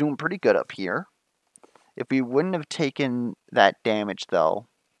everybody's doing pretty good up here. If we wouldn't have taken that damage, though,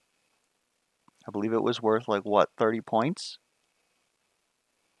 I believe it was worth, like, what, 30 points?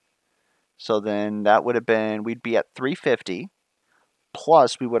 So then that would have been, we'd be at 350,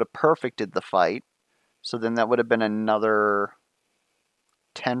 plus we would have perfected the fight. So then that would have been another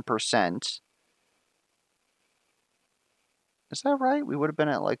 10%. Is that right? We would have been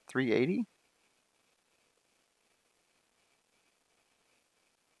at like 380?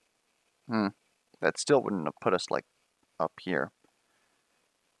 That still wouldn't have put us like up here.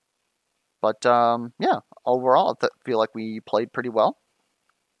 But yeah, overall, I feel like we played pretty well.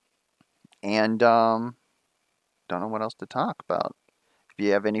 And don't know what else to talk about. If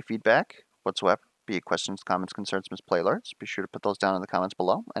you have any feedback whatsoever, be it questions, comments, concerns, misplay alerts, be sure to put those down in the comments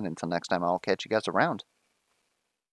below. And until next time, I'll catch you guys around.